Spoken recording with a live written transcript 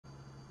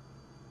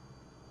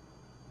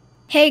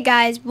Hey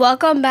guys,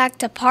 welcome back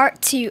to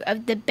part 2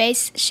 of the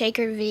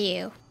bassshaker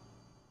video.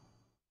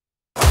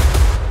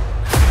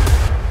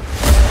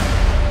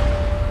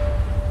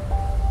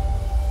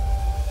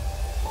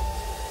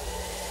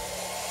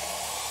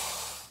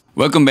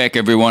 Welcome back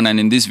everyone, and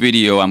in this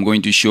video I'm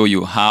going to show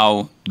you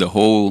how the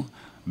whole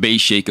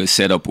bassshaker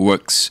setup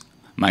works,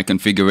 my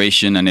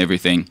configuration and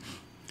everything.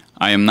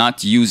 I am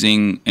not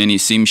using any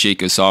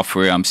simshaker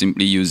software. I'm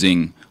simply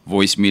using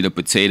Voicemeeter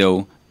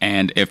Potato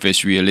and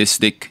FS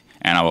Realistic,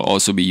 and I will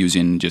also be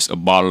using just a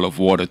bottle of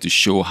water to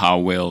show how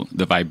well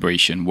the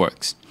vibration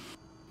works.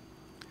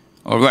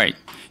 Alright,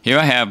 here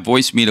I have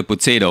Voicemeeter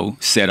Potato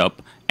set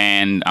up,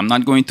 and I'm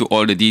not going to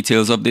all the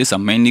details of this.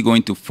 I'm mainly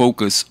going to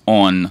focus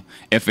on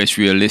FS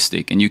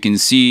Realistic, and you can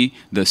see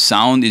the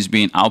sound is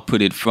being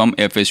outputted from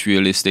FS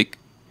Realistic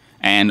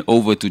and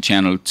over to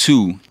channel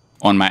 2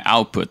 on my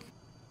output.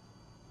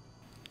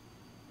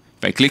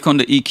 If I click on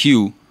the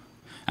EQ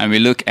and we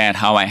look at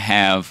how I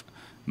have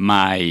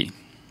my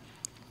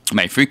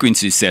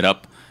frequencies set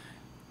up,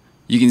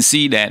 you can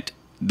see that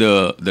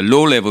the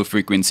low level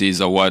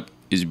frequencies are what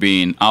is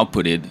being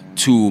outputted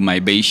to my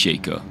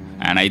bassshaker,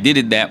 and I did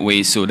it that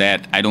way so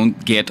that I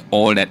don't get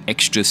all that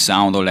extra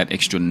sound, all that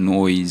extra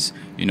noise,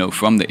 you know,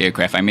 from the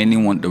aircraft. I mainly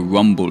want the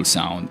rumble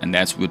sound, and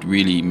that's what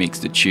really makes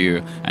the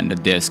chair and the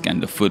desk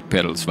and the foot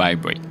pedals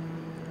vibrate.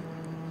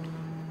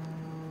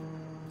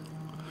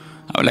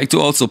 I would like to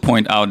also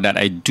point out that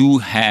I do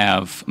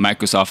have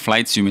Microsoft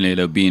Flight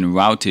Simulator being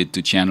routed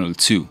to channel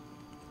 2,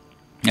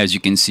 as you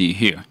can see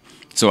here.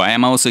 So I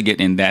am also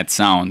getting that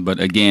sound,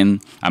 but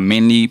again, I'm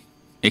mainly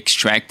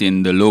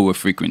extracting the lower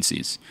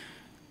frequencies.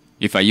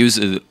 If I use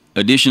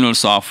additional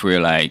software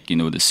like, you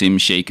know, the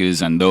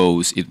simshakers and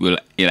those, it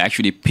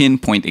actually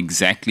pinpoint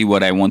exactly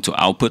what I want to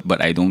output,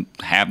 but I don't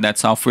have that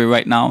software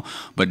right now.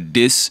 But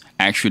this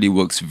actually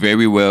works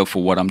very well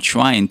for what I'm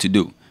trying to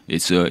do.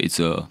 It's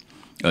a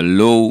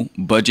low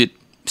budget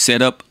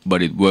setup,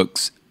 but it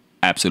works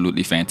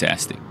absolutely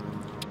fantastic.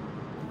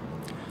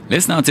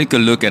 Let's now take a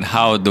look at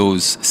how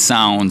those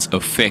sounds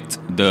affect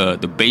the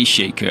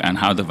bassshaker and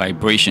how the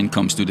vibration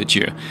comes to the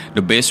chair.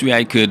 The best way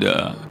I could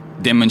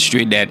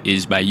demonstrate that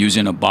is by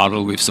using a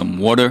bottle with some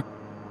water.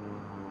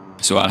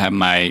 So I'll have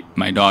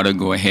my daughter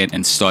go ahead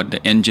and start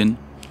the engine.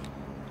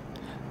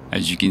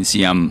 As you can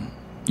see, I'm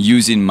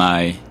using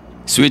my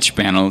switch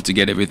panel to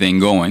get everything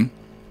going.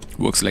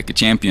 Works like a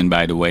champion,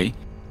 by the way.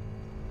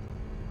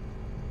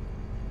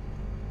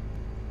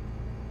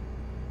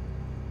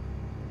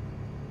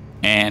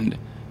 And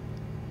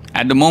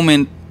at the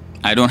moment,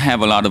 I don't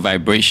have a lot of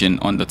vibration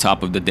on the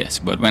top of the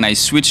desk, but when I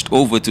switched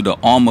over to the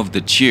arm of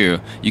the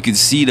chair, you can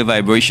see the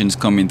vibrations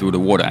coming through the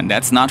water, and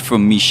that's not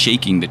from me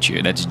shaking the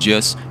chair, that's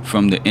just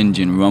from the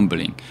engine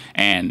rumbling.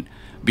 And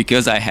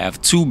because I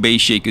have two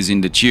basssshakers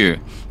in the chair,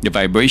 the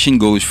vibration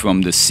goes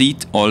from the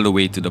seat all the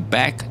way to the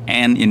back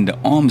and in the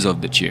arms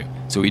of the chair.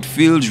 So it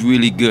feels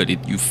really good.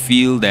 You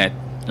feel that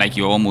like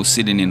you're almost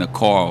sitting in a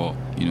car, or,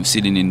 you know,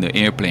 sitting in the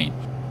airplane.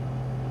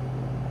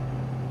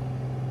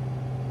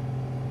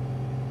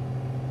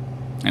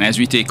 And as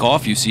we take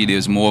off, you see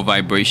there's more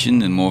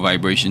vibration and more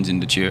vibrations in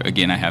the chair.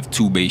 Again, I have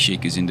two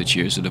basssshakers in the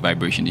chair, so the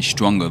vibration is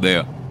stronger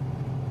there.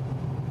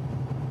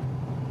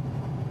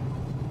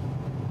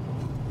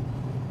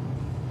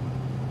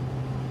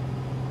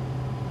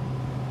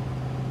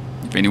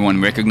 If anyone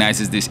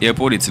recognizes this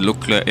airport, it's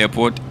Leclerc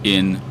Airport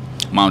in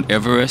Mount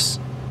Everest.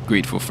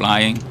 Great for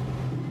flying.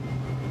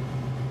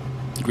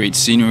 Great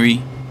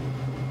scenery.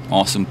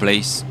 Awesome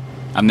place.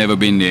 I've never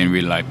been there in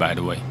real life, by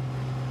the way.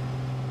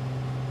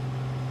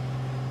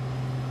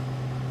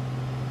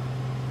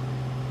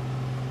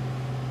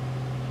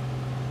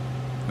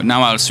 But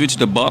now I'll switch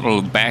the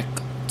bottle back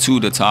to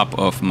the top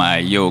of my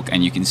yoke,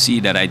 and you can see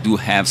that I do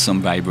have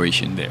some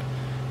vibration there.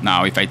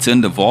 Now if I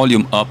turn the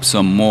volume up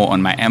some more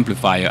on my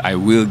amplifier, I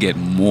will get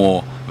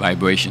more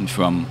vibration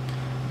from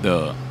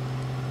the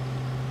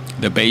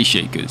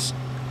basssshakers.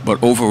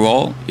 But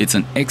overall, it's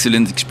an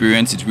excellent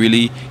experience. It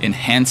really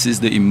enhances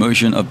the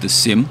immersion of the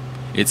sim.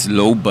 It's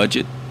low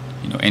budget.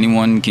 You know,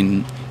 anyone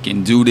can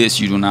do this.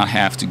 You do not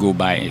have to go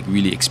buy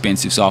really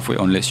expensive software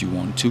unless you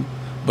want to.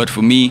 But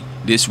for me,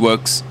 this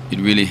works. It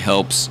really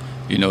helps,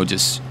 you know,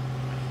 just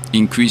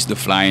increase the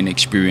flying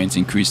experience,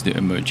 increase the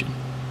immersion.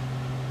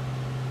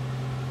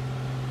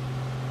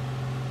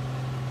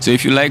 So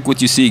if you like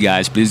what you see,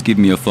 guys, please give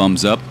me a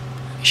thumbs up,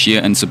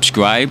 share and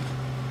subscribe,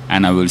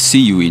 and I will see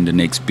you in the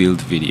next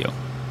build video.